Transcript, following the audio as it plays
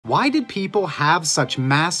Why did people have such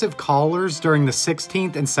massive collars during the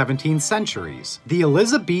 16th and 17th centuries? The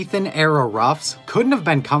Elizabethan-era ruffs couldn't have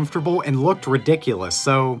been comfortable and looked ridiculous,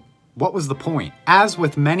 so what was the point? As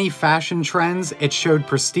with many fashion trends, it showed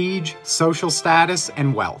prestige, social status,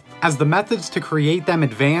 and wealth. As the methods to create them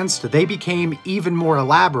advanced, they became even more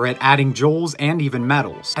elaborate, adding jewels and even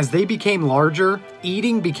metals. As they became larger,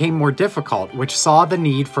 eating became more difficult, which saw the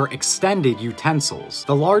need for extended utensils.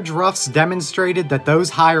 The large ruffs demonstrated that those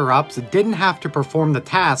higher-ups didn't have to perform the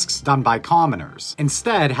tasks done by commoners,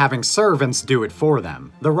 instead having servants do it for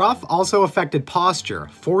them. The ruff also affected posture,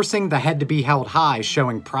 forcing the head to be held high,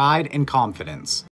 showing pride and confidence.